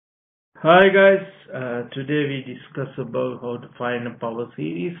Hi guys, today we discuss about how to find a power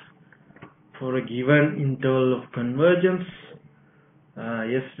series for a given interval of convergence.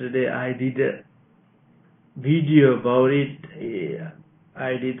 Yesterday I did a video about it.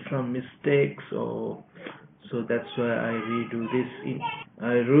 I did some mistakes, so that's why I redo this.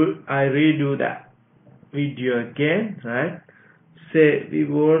 I redo that video again, right? Say we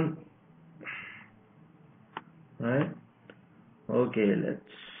want, right? Okay, let's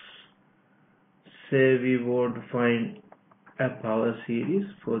say we want to find a power series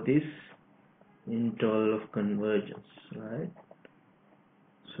for this interval of convergence, right?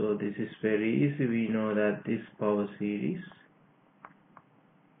 So this is very easy. We know that this power series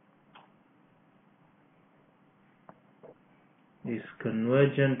is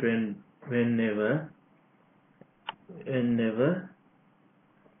convergent whenever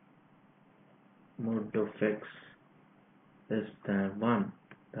mod of x less than 1.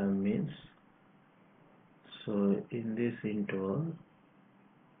 That means, so in this interval,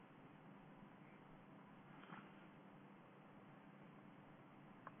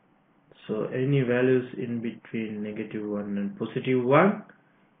 so any values in between -1 and +1,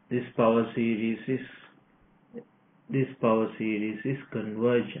 this power series is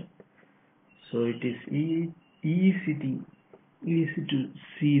convergent. So it is easy to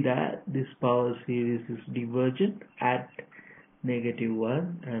see that this power series is divergent at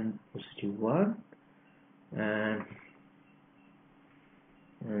 -1 and +1, and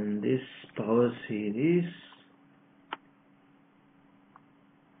this power series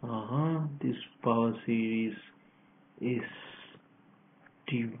is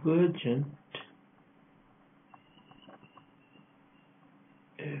divergent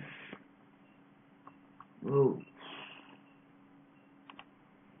if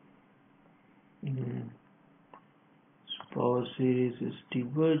power series is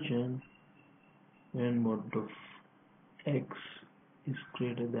divergent when mod of x is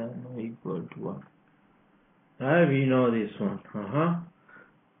greater than or equal to 1. We know this one.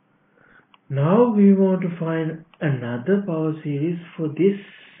 Now we want to find another power series for this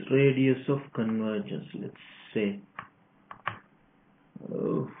radius of convergence. Let's say,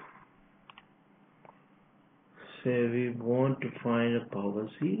 we want to find a power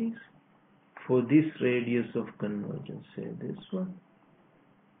series for this radius of convergence. Say this one.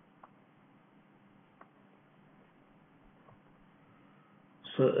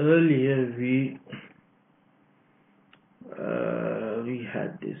 So earlier we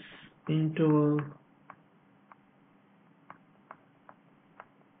had this interval.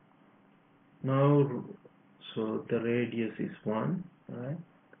 Now, so the radius is 1, right?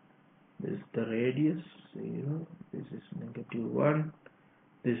 This is the radius 0. This is -1.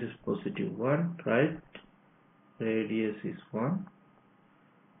 This is +1, right? Radius is 1.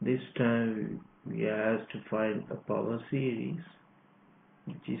 This time we have to find a power series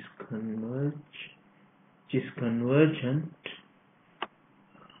which is convergent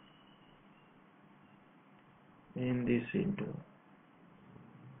in this interval.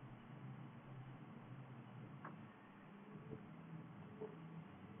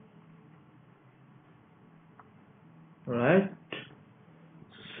 Right?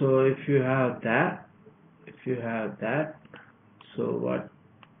 So if you have that, so what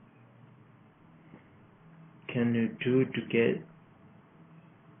can you do to get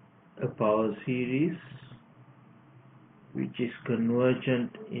a power series which is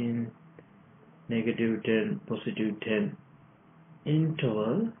convergent in -10, +10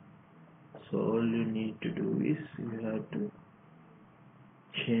 interval? So all you need to do is you have to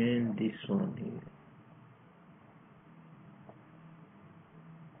change this one here.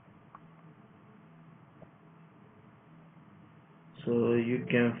 So you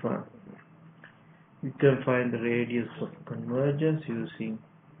can find the radius of convergence using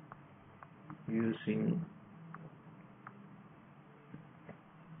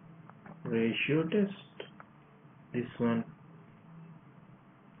ratio test. This one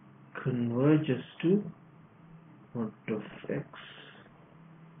converges to mod of x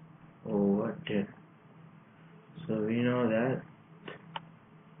over 10. So we know that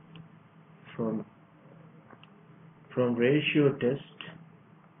from ratio test,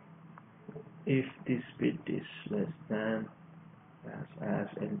 if this bit is less than as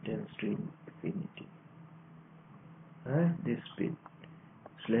n tends to infinity, right? This bit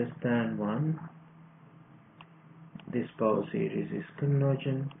is less than 1. This power series is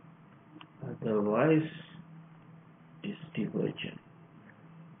convergent. Otherwise, it is divergent.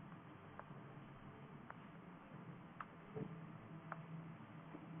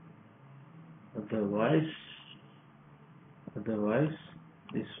 Otherwise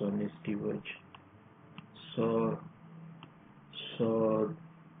this one is divergent. So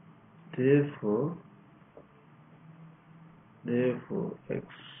therefore x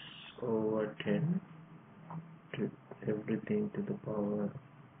over 10 to everything to the power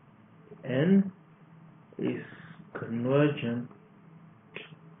n is convergent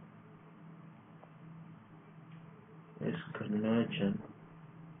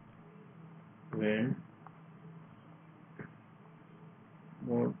when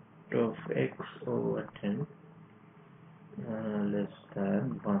mod of x over 10 less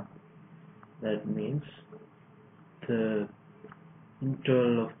than 1. That means the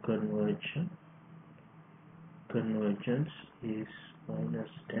interval of convergence is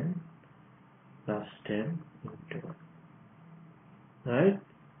minus 10 plus 10 interval. Right?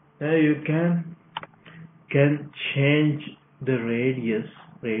 Now you can change the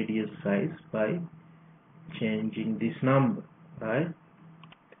radius size by changing this number. Right?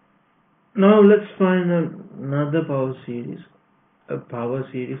 Now let's find another power series. A power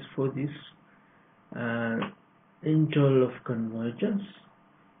series for this interval of convergence.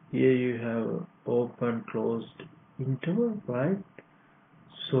 Here you have open closed interval, right?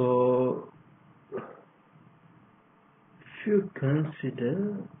 So if you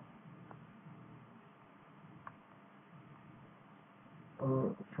consider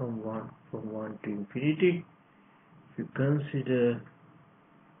from 1 to infinity, if you consider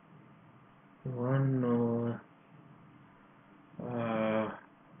 1 over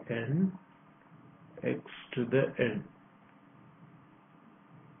n x to the n.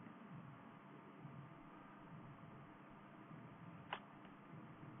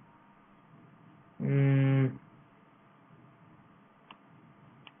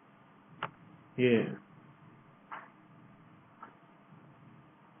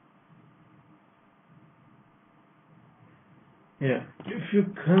 Yeah, if you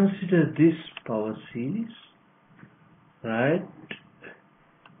consider this power series, right,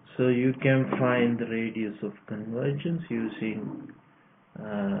 so you can find the radius of convergence using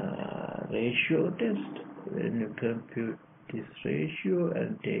ratio test. When you compute this ratio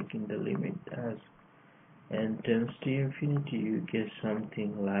and taking the limit as n tends to infinity, you get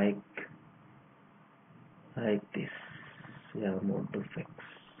something like this, mod of x,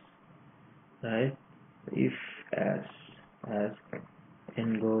 right? If as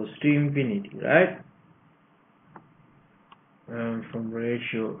n goes to infinity, right? From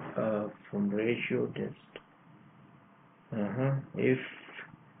ratio test, if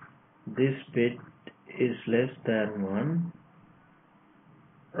this bit is less than 1,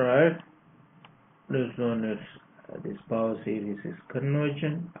 right, this one is this power series is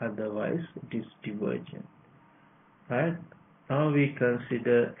convergent, otherwise it is divergent, right? Now we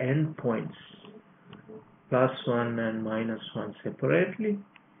consider endpoints +1 and -1 separately.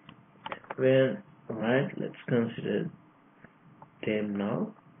 When, right, let's consider them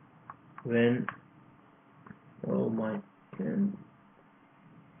now. When, oh my god,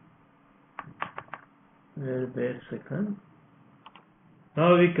 wait a second.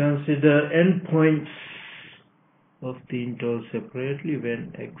 Now we consider endpoints of the interval separately.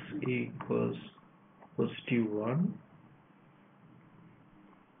 When x equals +1,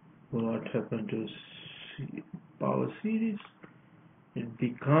 what happened to power series? It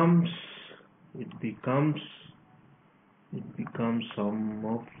becomes sum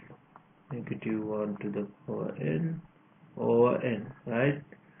of -1 to the power n over n, right?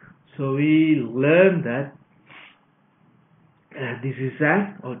 So we learn that this is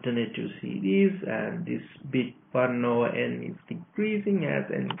an alternative series, and this bit 1 over n is decreasing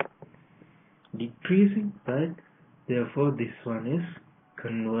as n decreasing, right? Therefore this one is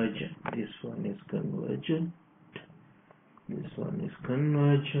convergent. This one is convergent.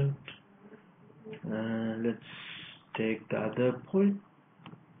 Let's take the other point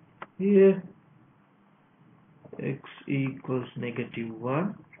here. X equals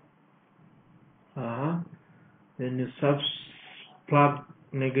 -1. Then you plug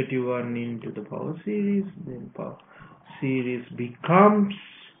 -1 into the power series, then power series becomes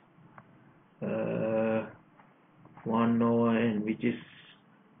 1 over n, which is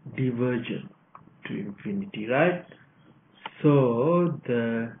divergent to infinity, right? So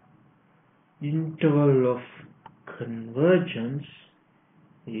the interval of convergence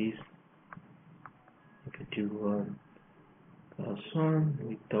is -1 +1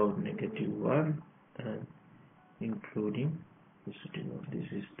 without -1 and including +1.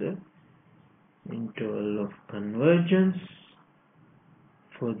 This is the interval of convergence.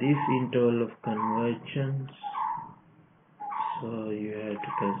 For this interval of convergence, so you have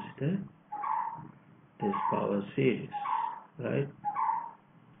to consider this power series, right?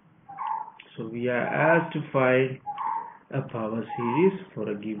 So we are asked to find a power series for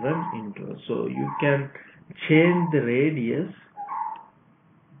a given interval. So you can change the radius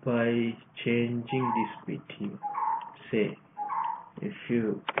by changing this bit here. Say if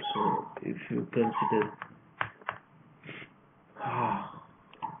you consider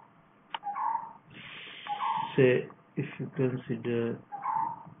say if you consider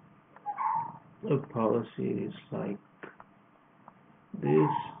a power series like this,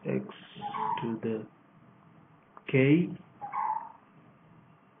 x to the k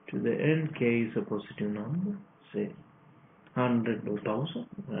to the n, k is a positive number, say 100 or 1000,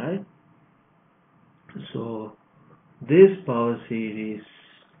 right? So this power series,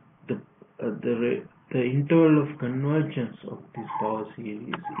 the interval of convergence of this power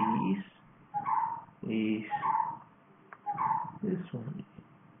series is this one,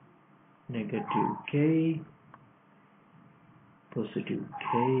 negative k, positive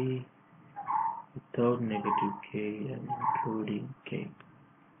k, without negative k, and including k.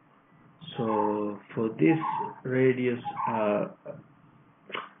 So for this radius,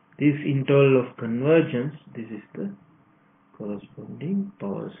 this interval of convergence, this is the corresponding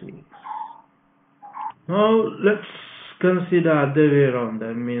power series. Now let's consider other way around.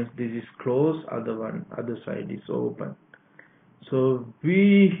 That means this is closed, other side is open. So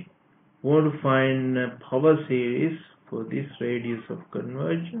we want to find a power series for this radius of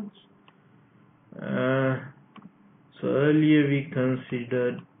convergence. So earlier we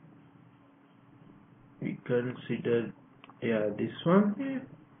considered this one here.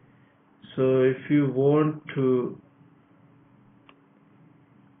 So if you want to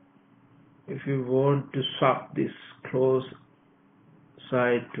swap this closed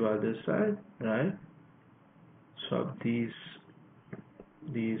side to other side, right? Swap these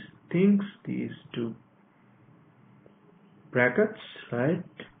things, these two brackets, right?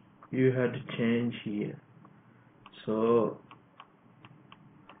 You have to change here. So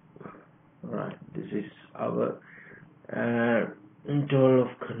right, this is our interval of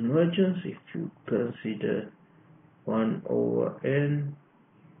convergence. If you consider 1 over n,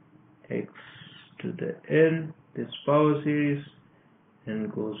 x to the n, this power series,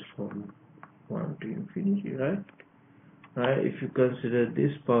 and goes from 1 to infinity, right? If you consider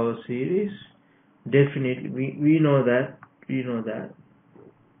this power series, definitely we know that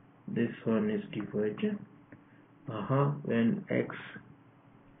this one is divergent. When x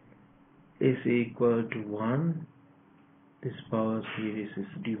is equal to 1, this power series is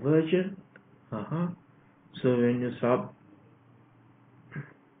divergent. So when you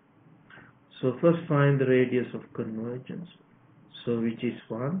so first find the radius of convergence. So which is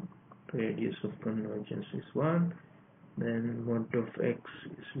 1, radius of convergence is 1. Then mod of x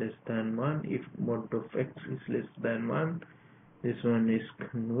is less than 1. If mod of x is less than 1, this one is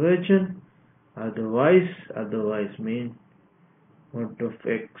convergent. Otherwise mean mod of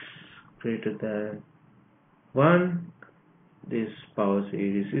x greater than 1, this power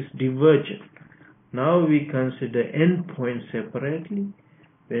series is divergent. Now we consider n points separately.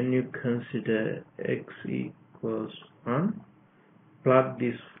 When you consider x equals 1, plug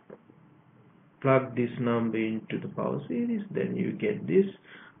this number into the power series, then you get this.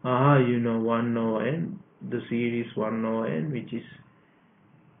 1 over n, the series 1 over n, which is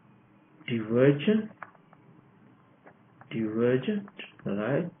divergent,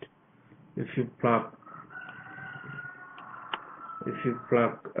 right? If you plug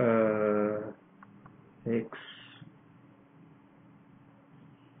x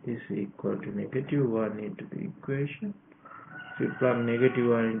is equal to -1 into the equation. If you plug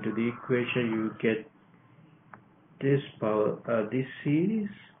 -1 into the equation, you get this this series,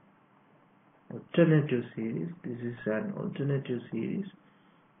 alternative series. This is an alternative series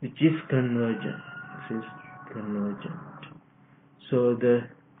which is convergent. This is convergent. So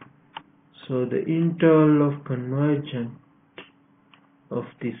the interval of convergence of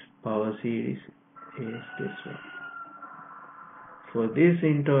this power series is this one. For this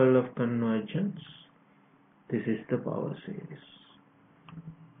interval of convergence, this is the power series.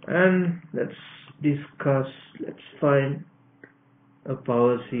 And let's find a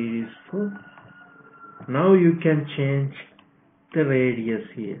power series for. Now you can change the radius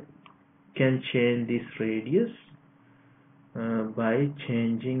here. You can change this radius by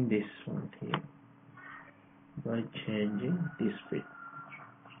changing this one here. By changing this bit.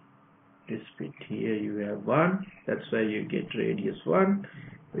 This bit here you have 1, that's why you get radius 1.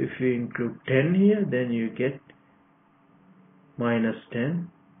 If you include 10 here, then you get -10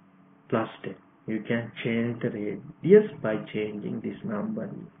 plus 10. You can change the radius by changing this number.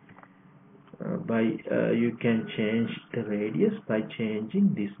 you can change the radius by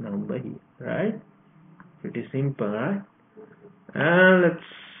changing this number here, right? Pretty simple, right? And let's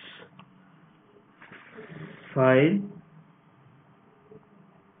find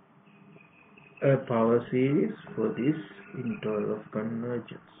a power series for this interval of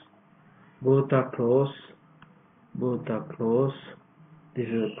convergence. Both are close. This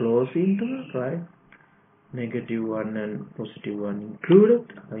is a closed interval, right? -1 and +1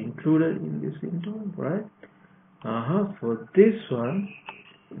 are included in this interval, right? For this one,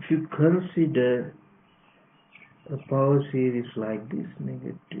 if you consider a power series like this,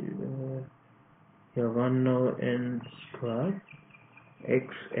 negative 1 over n squared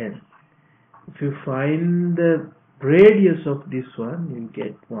xn. If you find the radius of this one, you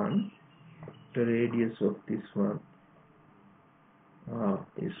get 1. The radius of this one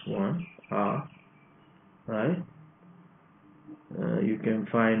is 1 r, right? You can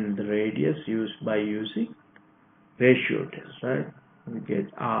find the radius by using ratio test, right? You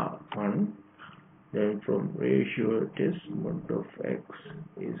get r1. Then from ratio test, mod of x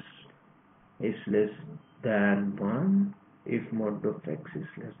is less than 1. If mod of x is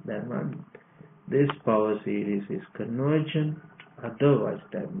less than 1, this power series is convergent. Otherwise,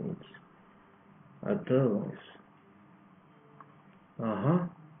 that means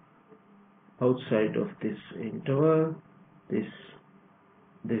outside of this interval, this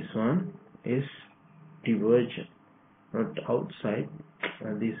one is divergent, not outside.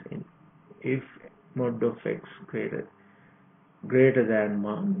 If mod of x greater than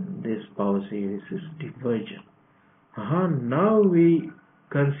 1, this power series is divergent. Now we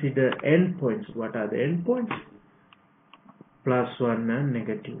consider endpoints. What are the endpoints? +1 and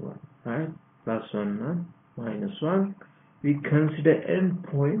 -1, right? +1 and -1. We consider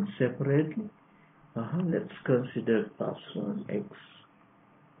endpoints separately. Let's consider +1 x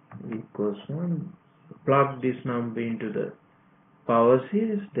equals 1. Plug this number into the power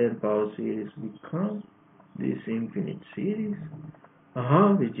series, then power series becomes this infinite series,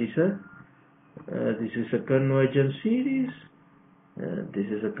 which is this is a convergent series. This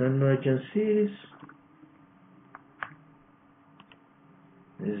is a convergent series.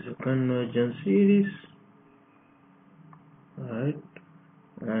 This is a convergent series, right?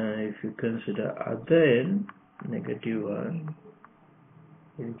 If you consider other end, -1,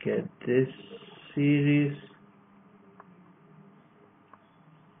 you get this series,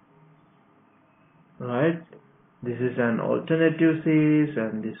 right? This is an alternative series,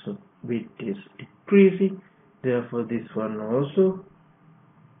 and this bit is decreasing. Therefore, this one also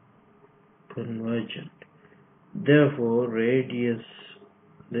convergent. Therefore,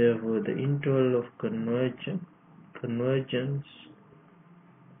 the interval of convergence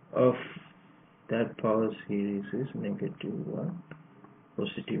of that power series is -1,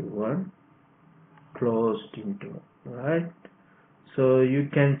 +1, closed interval, right? So you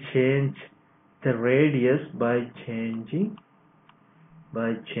can change the radius by changing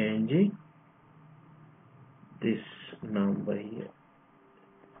this number here.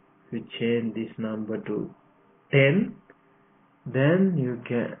 If you change this number to 10, then you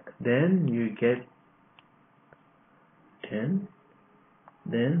get 10.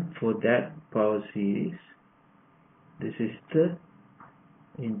 Then for that power series, this is the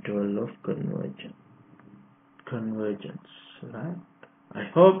interval of convergence, right? I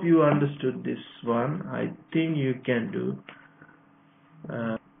hope you understood this one. I think you can do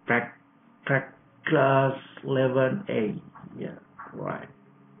class 11A. Yeah, right.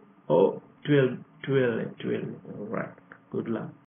 Oh, 12. Right. Good luck.